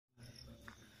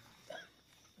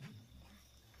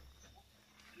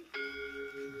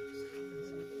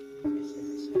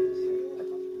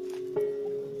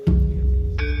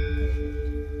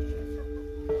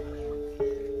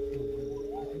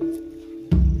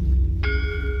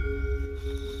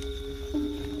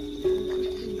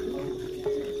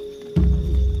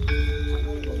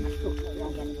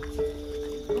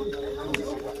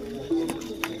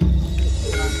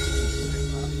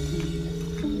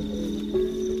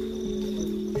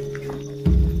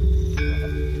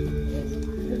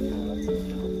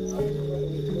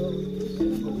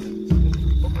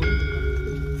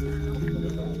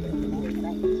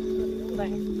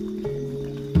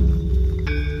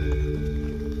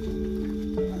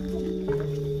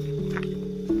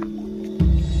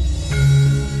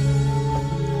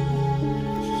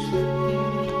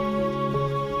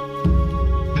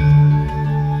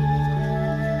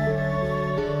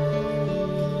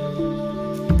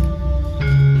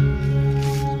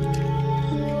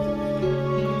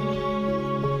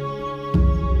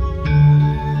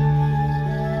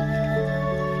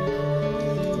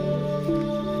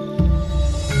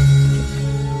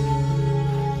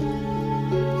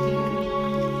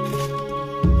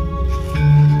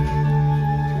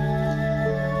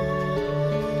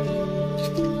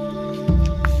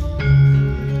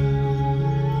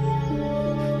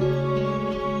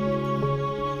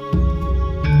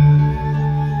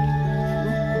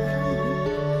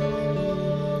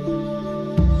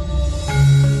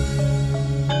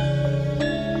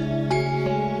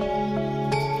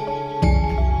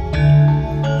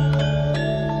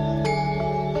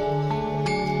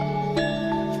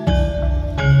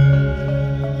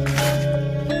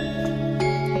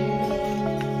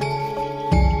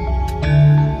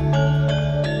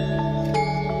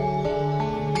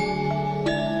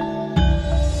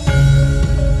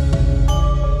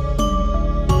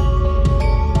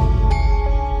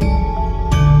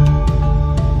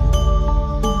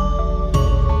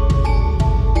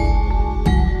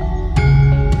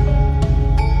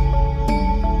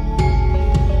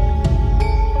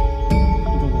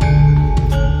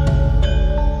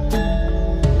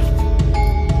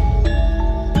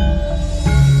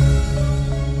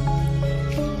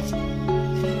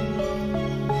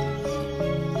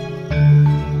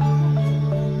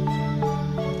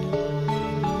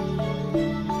Assalamualaikum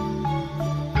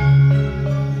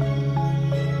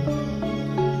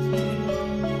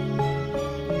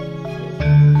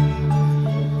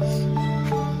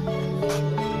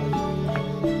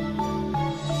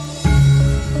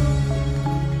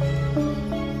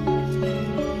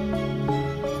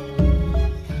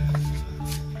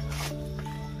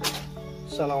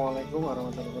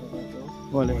warahmatullahi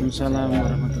wabarakatuh. Waalaikumsalam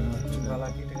warahmatullahi wabarakatuh. Jumpa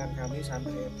lagi dengan kami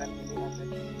santri edan. Ini ada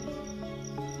di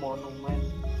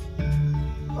monumen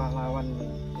pahlawan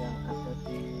yang ada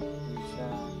di desa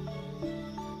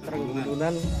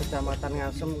Trenggulunan, kecamatan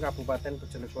Ngasem, Kabupaten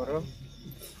Bojonegoro.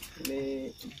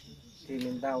 Ini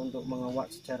diminta untuk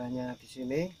menguak sejarahnya di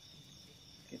sini.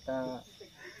 Kita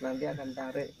nanti akan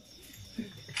tarik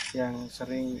yang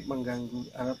sering mengganggu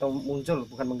atau muncul,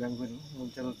 bukan mengganggu,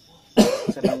 muncul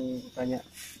sering banyak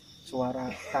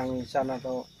suara tangisan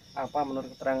atau apa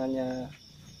menurut keterangannya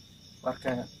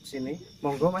warga sini.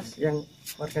 Monggo Mas, yang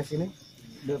warga sini.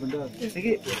 Bener-bener.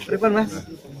 Iki pripun Mas?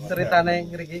 Ceritane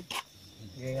ngriki.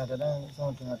 Nggih, kadang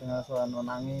sama dengar suara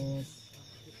nangis.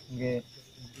 Nggih.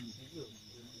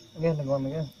 Nggih,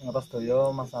 nggih ngertos doyo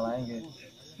masalahnya nggih.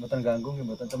 Mboten ganggu nggih,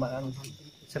 mboten cuma kan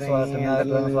Sering dengar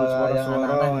suara yang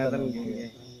aneh-aneh nggih.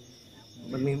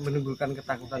 Menimbulkan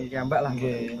ketakutan kiambak lah,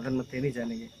 mboten medeni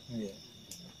jane iki. Nggih.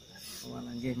 Wala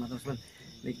nggih, matur suwun.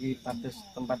 Niki pados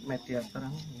tempat mediator.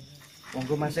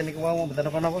 Monggo Mas niku mau mboten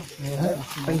napa-napa.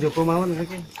 Teng jaba mawon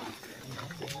niki.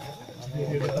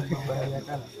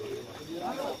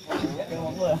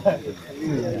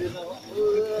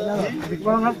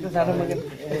 Niku Mas kesana mungkin.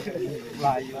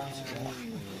 Mlayu.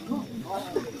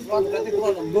 Kuwi berarti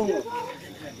kuwi lembung.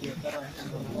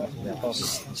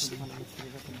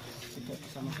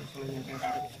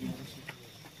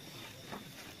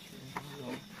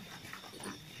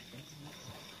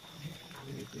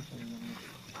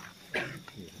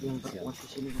 Yang terkuat di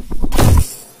sini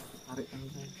tarik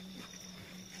tangan saya.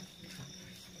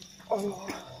 Oh.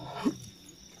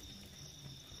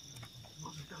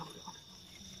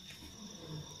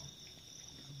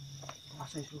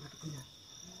 Kuasai seluruh tubuhnya.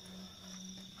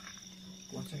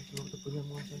 Kuasai seluruh tubuhnya,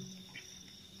 menguasai.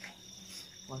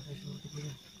 Kuasai seluruh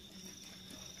tubuhnya.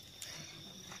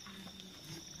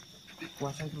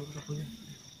 Kuasai seluruh tubuhnya.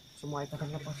 Semua ikatan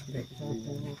lepas, tidak bisa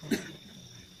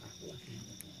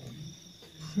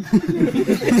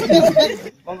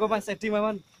monggo Mas Edi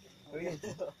mawon.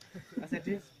 Mas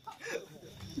Edi.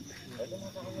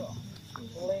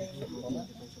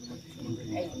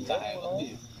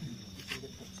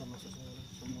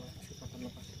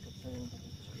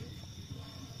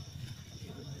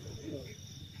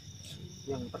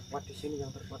 Yang terkuat di sini,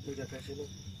 yang terkuat menjaga sini.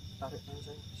 Tarik tangan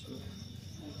saya.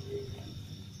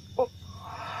 Oh.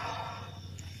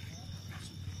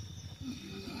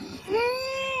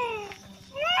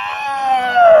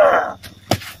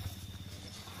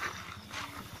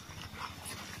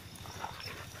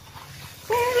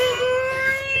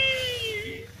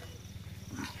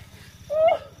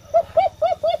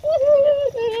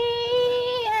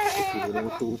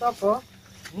 Apa?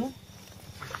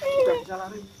 Sudah bisa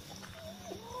lari.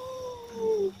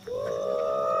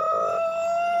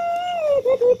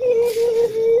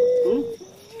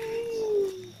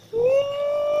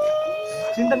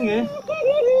 Sinten nggih?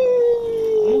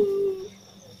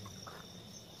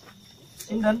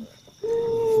 Sinten?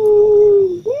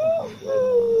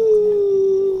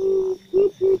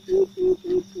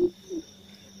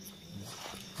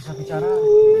 Bisa bicara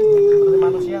seperti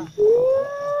manusia.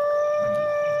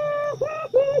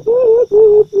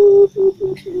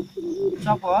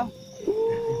 Siapa?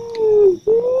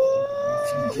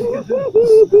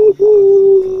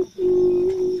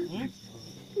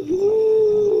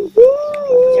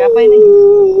 Siapa ini?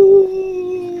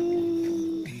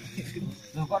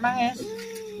 Loh kok nangis?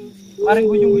 Maring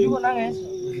gujung-gujung kok nangis?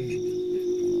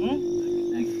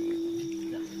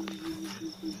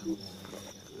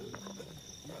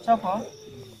 Siapa?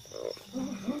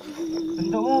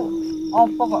 Bentukmu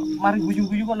apa kok maring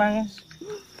gujung-gujung kok nangis?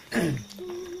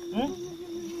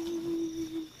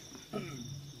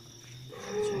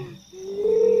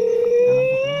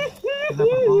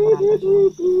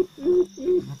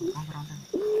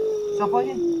 Siapa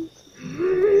ini?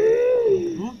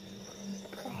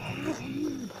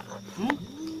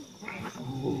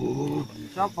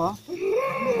 Siapa?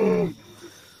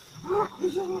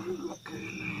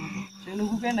 Saya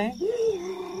nunggu kene.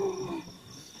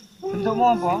 Bentukmu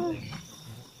apa?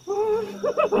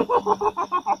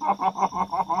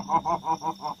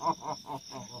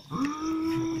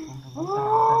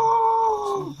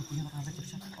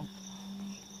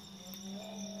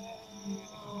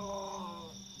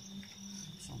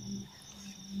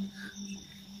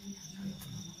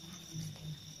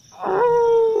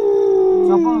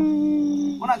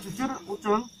 nak jujur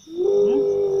Ucul.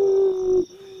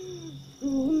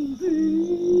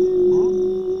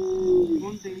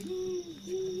 Kunti.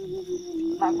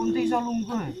 Nak kunti iso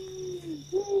lungguh.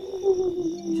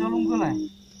 Iso lungguh lah.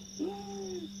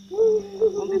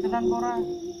 Kunti tenan kok ora?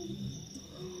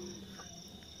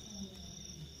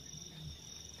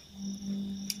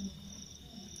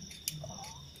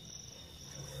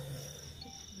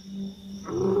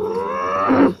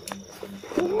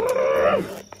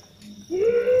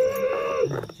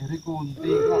 Jadi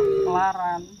kunti kok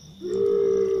kelaran.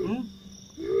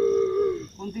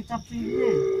 Kunti cap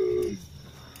piye?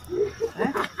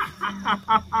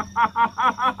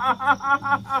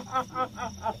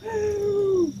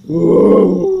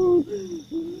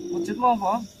 Wujudmu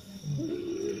apa?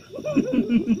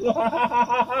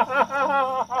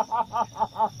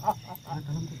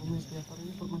 Dalam tubuh setiap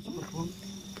ini masuk ke pohon,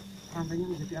 rantainya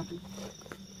menjadi api.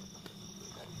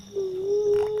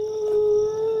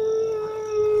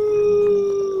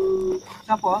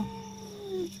 Siapa?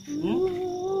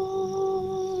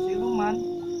 Siluman.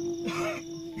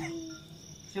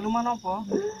 Siluman apa?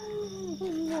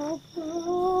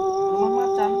 Siluman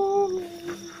macan.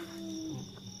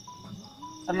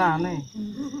 Tenane.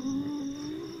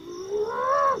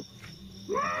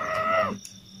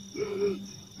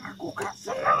 Aku gak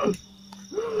seneng.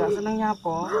 Gak seneng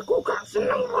nyapa? Aku gak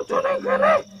seneng bojone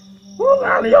kene. Wong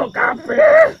liya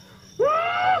kabeh.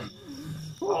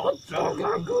 Ojo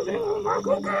ganggu ning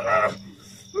omahku kene.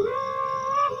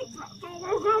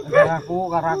 Aku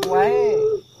karo aku ae.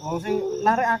 Wong sing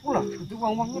narik aku lho, kudu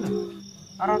wong-wong lho.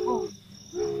 Karo aku.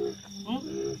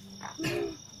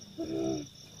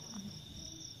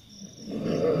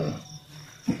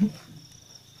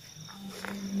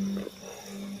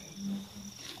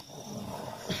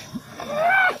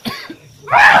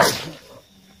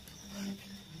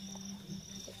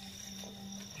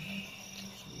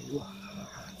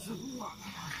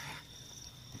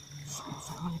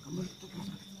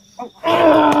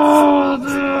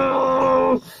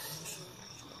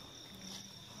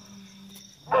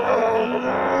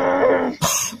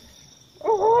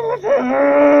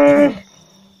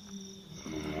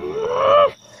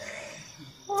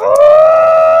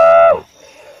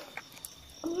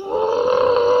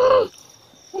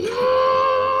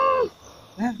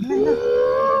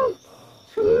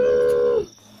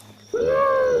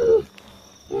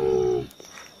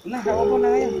 Nah, gak apa-apa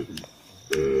nang ya.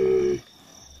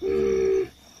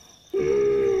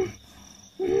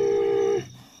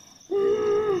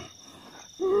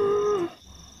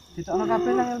 Ditokno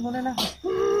kabeh nang ilmune nah.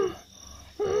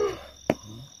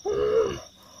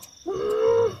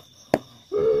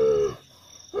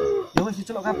 Ya wis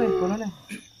diceluk kabeh bolone.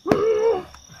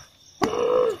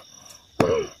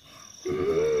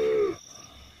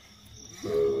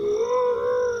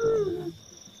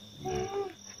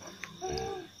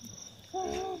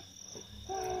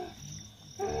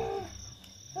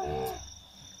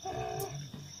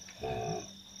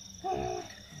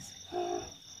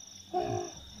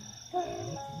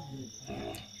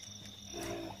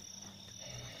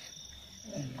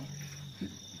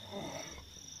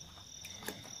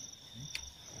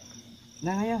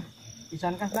 Nah ayo,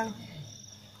 pisan kas nang.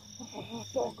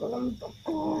 Rada kelem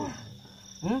teko.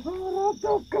 Hmm?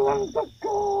 Rada kelem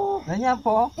teko. Lah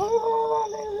nyapa?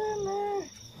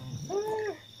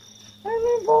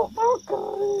 Ini bapak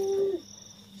keri.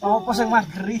 Apa sing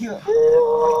mageri kok?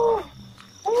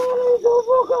 Ini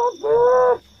coba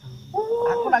kabeh.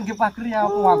 Aku nak nggih pageri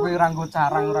apa aku ora nggo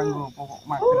carang ora nggo pokok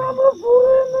mageri.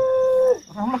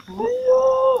 Ora mlebu. Iya.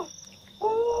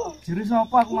 Jere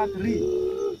sapa aku mageri?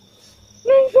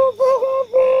 Ning coba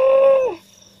kabeh.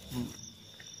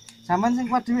 Sampeyan sing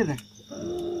kuat dhewe ta?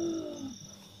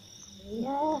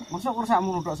 Iya. Mosok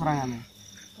kursakmu nuthuk serangane.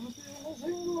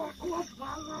 Sing kuat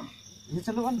banget. Ya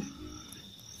celukan.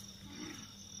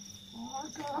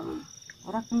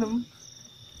 Ora gelem.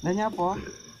 Lah nyapa?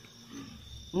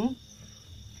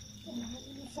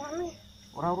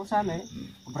 Ora urusane.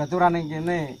 Berarti ora ning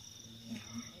kene.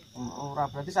 Ora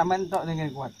berarti sampean tok ning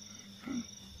kene kuat.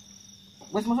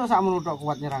 Wis mosok sakmono tok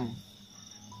kuat nyerang.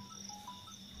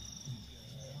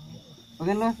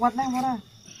 Pengen luwih kuat nang ora?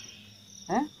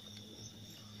 Heh?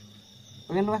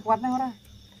 Pengen luwih kuat nang ora?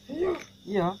 Iya.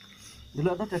 Iya.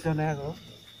 Delok to dadane aku.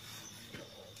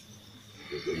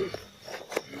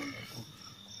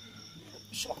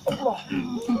 Insyaallah.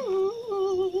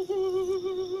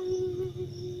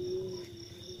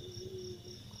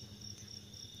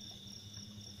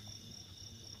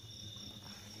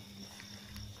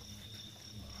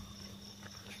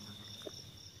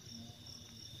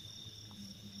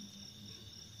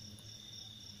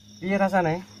 Piye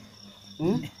rasane?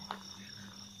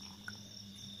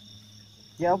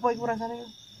 Ya apa iku rasane?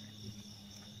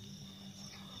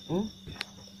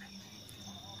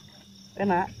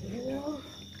 Enak.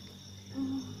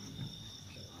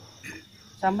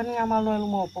 Sampeyan ngamalno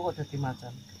ilmu apa kok dadi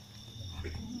macan?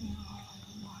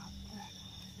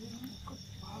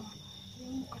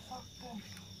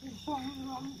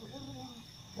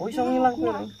 Oh iso ngilang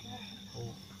piring.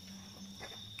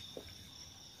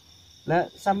 Lah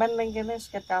sampean ning kene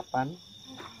sket kapan?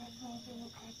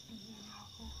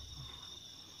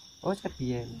 Oh sket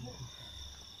biyen.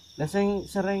 Lah sing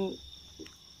sering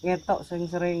ngetok sing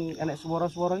sering enek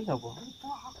suara-suara iki sapa?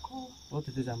 Oh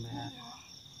dudu sampean.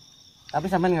 Tapi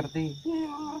sampean ngerti? Iya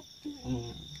ngerti.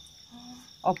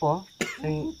 Apa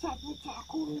sing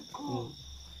Bocah-bocahku iku.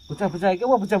 bocah-bocah iki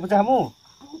apa bocah-bocahmu?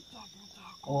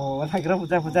 Bocah-bocahku. Oh, tak kira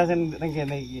bocah-bocah sing ning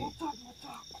kene iki.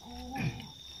 Bocah-bocahku.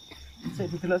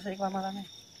 Sik didelok sik lamarane.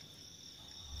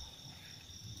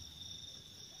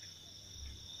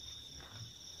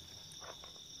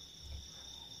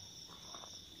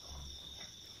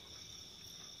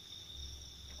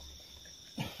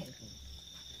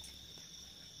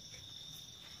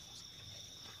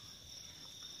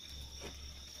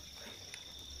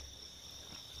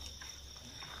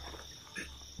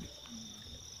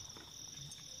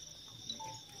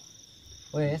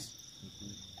 Wes.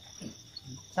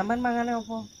 Sampean mangane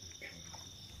apa?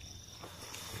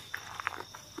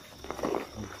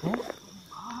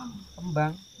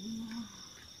 Kembang.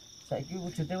 Saiki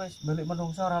wujude wis balik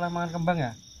menungso ora oleh mangan kembang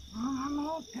ya?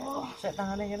 Mangan apa? Sik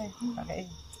tangane kene, tak kei.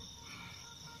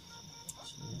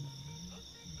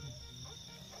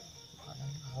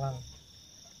 Halal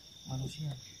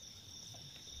manusia.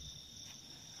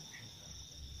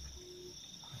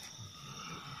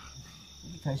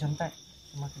 Ini gak iso entek,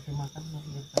 semakin dimakan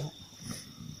makin banyak.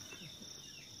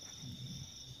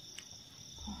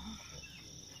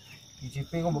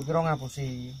 Icipi kok mbok kira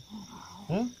ngapusi.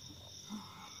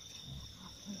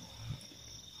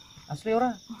 Asli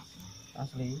ora?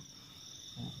 Asli.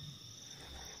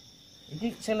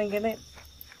 Iki sing ning kene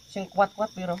sing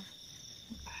kuat-kuat piro?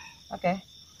 Oke.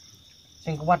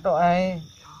 Sing kuat tok ae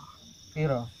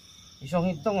piro? Iso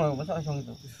ngitung lho, mosok iso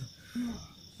ngitung.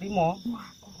 5.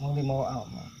 Mau 5.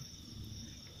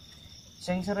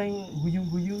 Sing sering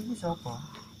guyu-guyu iki sapa?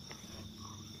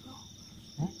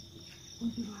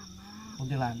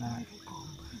 Kuntilanak.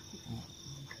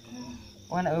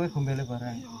 Oh enak wewe gombele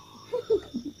barang.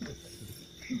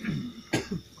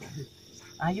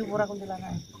 Ayu ora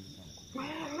kuntilanak.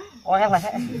 Oh elek.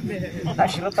 Tak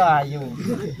kira to ayu.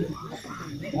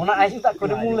 Ono ayu tak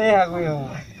gone mulih aku yo.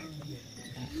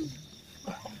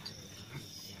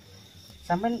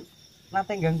 Sampeyan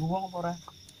nate ganggu wong apa ora?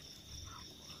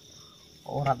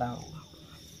 Ora tau.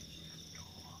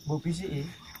 Mbok bisiki.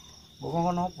 Mbok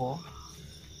ngomong apa?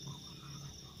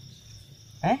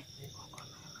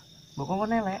 Mbok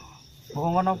ngomong elek. Mbok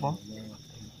ngomong apa?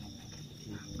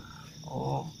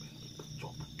 Oh.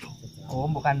 Oh,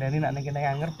 mbok kandhani nek ning kene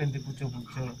anger ben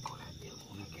dibujo-bujo.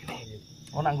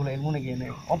 Oh, nak golek ilmu ning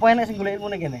kene. Apa enek sing golek ilmu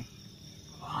ning kene?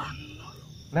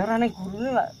 Lah ora ning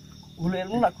gurune lak golek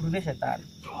ilmu lak gurune setan.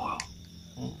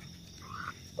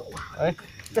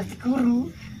 Dadi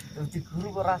guru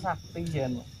kok ora sakti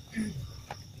jan.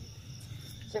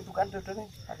 Sik bukan dodone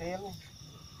pakai ilmu.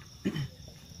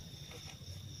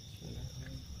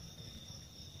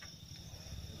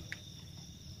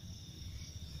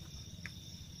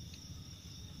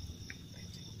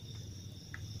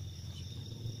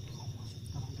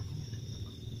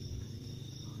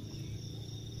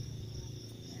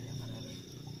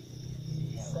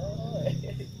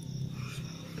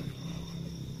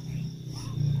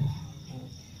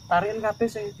 Tarikan kabeh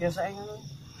sing biasa ngono.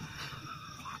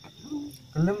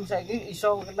 Gelem saiki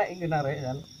iso kena iki narik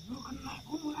kan.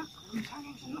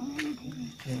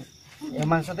 Ya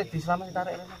maksudnya di selama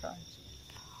ditarik rene tok.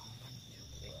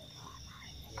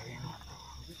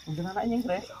 Mungkin anaknya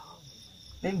nyengkres.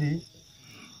 Nendi?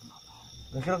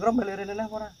 Lah kira-kira balik rene neh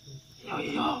ora?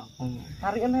 Iya.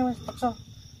 Tarikan wis paksa.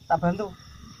 Tak bantu.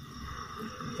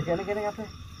 Jekene kene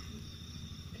kabeh.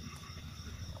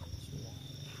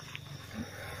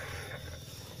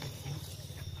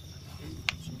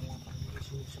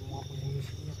 Semua punya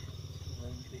misinya.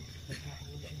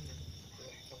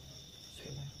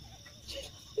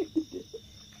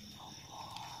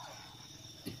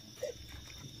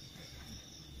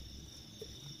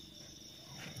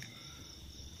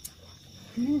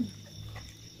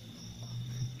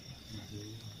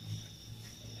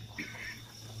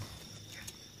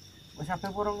 Wis sampe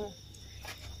porong.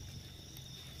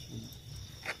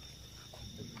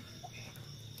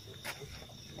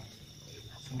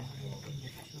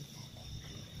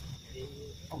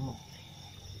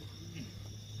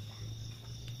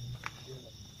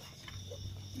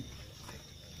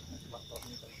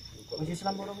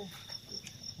 Islam ora kuwi.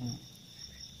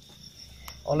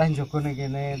 Oleh njogo ning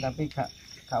kene tapi gak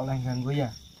oleh ganggu ya.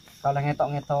 Gak oleh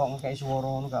ngetok-ngetok ngekeki swara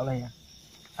ngono gak oleh ya.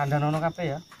 Kandhanono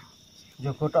kabeh ya.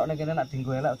 Njogo tok ning kene nek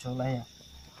dienggo elek aja oleh ya.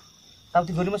 Tau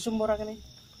digoni mesum ora kene?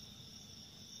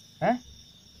 Hah?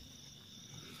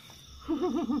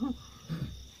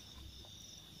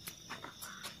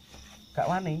 Gak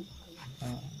wani.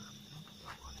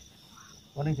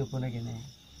 Wani njogo ning kene.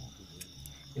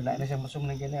 Ya nek sing mesum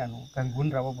ning kene anu gangguan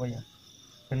ra apa ya.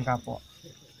 Ben kapok.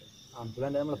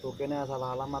 Ambulan dia mlebu kene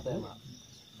salah alamat ya, Pak.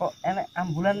 Kok enek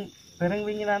ambulan bareng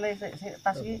winginane sik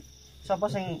tas iki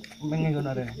sapa sing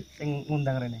ngono rene? Sing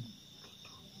ngundang rene?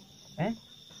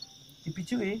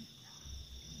 Dibijuki.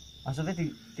 Maksudnya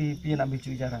di piye nak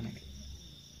bijuki carane?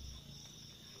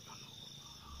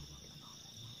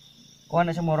 Oh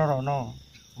anek semoro rono.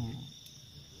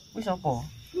 Wis sapa?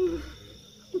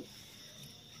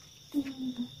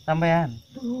 Sampean.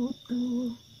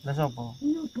 Lah sapa?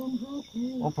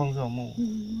 Oh bangsamu.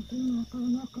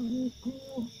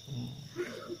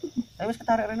 Wis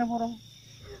ketarik rene apa ora?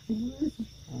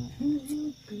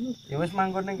 Ya wis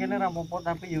manggon ning kene ra apa-apa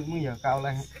tapi ya ya gak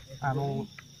oleh anu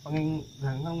pengin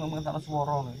ngomong tak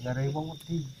swara lho jare wong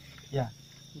wedi ya.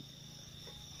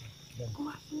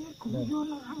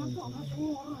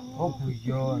 Oh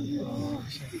guyon.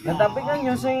 Lah tapi kan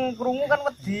ya sing krungu kan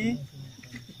wedi.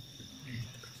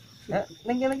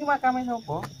 Ning kene iki makame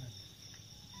sapa?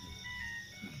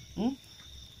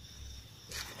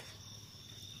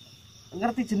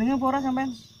 Ngerti jenenge apa ora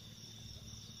sampean?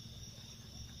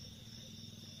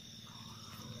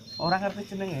 Ora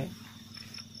ngerti jenenge.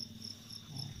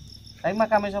 Tapi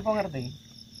makame sapa ngerti?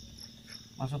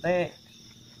 Maksudnya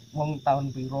wong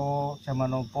tahun piro, zaman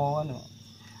opo ngono.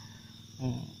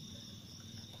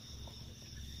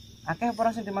 Akeh apa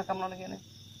ora sing dimakamno ning kene?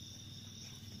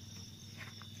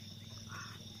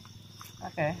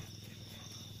 Akeh.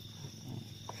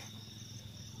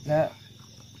 Lah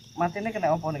matine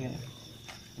kena opo ning kene?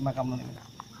 Dimakamno ning kene.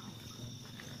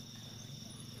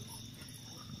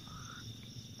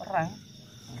 Perang.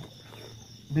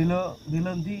 Belo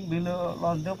ndi? Belo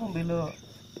Londo apa belo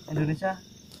Indonesia?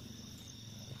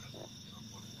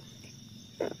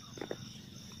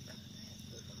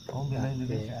 Oh, belo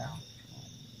Indonesia.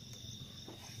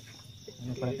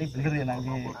 Ya berarti bener ya nang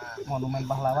monumen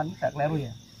pahlawan gak kleru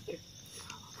ya.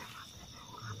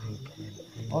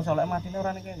 Oh, soalnya matine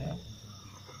ora ning kene.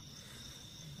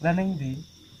 Lah ning ndi?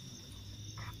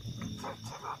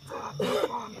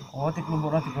 Oh,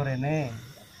 diklumpukno digorene.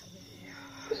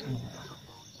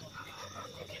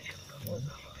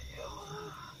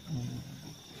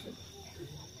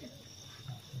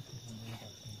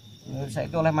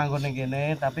 Saiki oleh manggon ning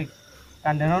kene tapi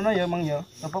kandhanono ya emang ya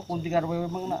apa kunti karo wewe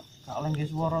emang nak gak oleh nggih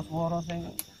swara-swara sing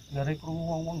gare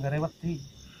krungu wong-wong gare wedi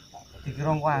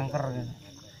dikira kok angker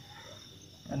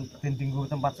kan ben dinggo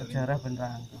tempat sejarah ben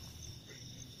rangkep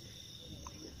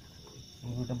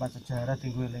dinggo tempat sejarah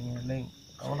dinggo eling-eling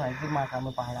oh nah iki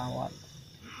makame pahlawan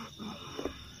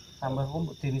sampai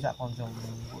kok dene sak kancamu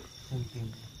sing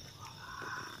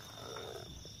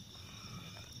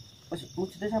wis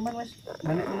wujude sampean wis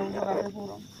balik menungso kabeh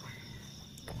pura.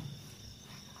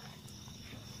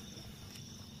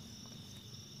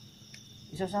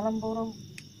 Iso salam pura.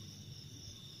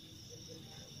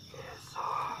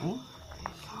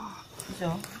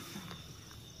 Iso.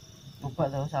 Lupa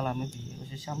tau salame piye.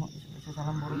 Wis sama iso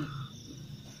salam pura.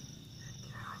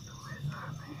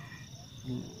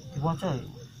 Diwaca.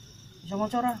 Iso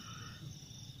maca ora?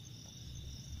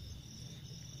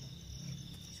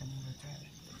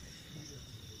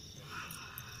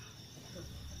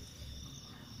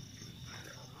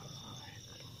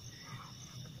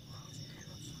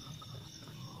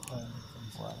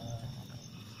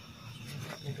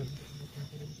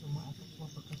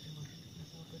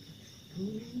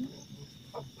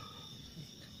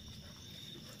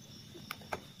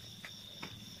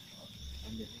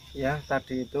 Ya,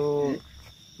 tadi itu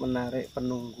menarik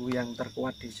penunggu yang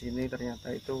terkuat di sini. Ternyata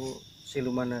itu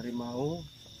siluman harimau,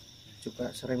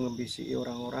 juga sering membisiki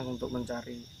orang-orang untuk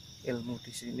mencari ilmu di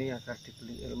sini agar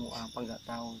dibeli ilmu apa nggak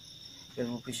tahu,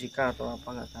 ilmu fisika atau apa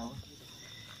nggak tahu.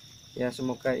 Ya,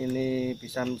 semoga ini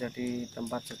bisa menjadi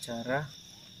tempat sejarah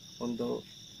untuk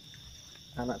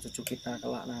anak cucu kita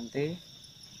kelak nanti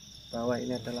bahwa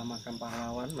ini adalah makam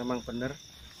pahlawan. Memang benar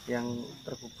yang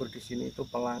terkubur di sini itu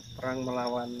perang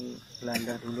melawan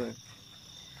Belanda dulu.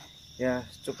 Ya,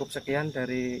 cukup sekian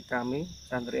dari kami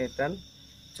santri edan.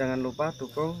 Jangan lupa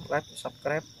dukung, like,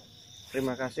 subscribe.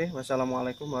 Terima kasih.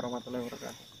 Wassalamualaikum warahmatullahi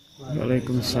wabarakatuh.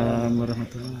 Waalaikumsalam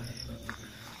warahmatullahi wabarakatuh.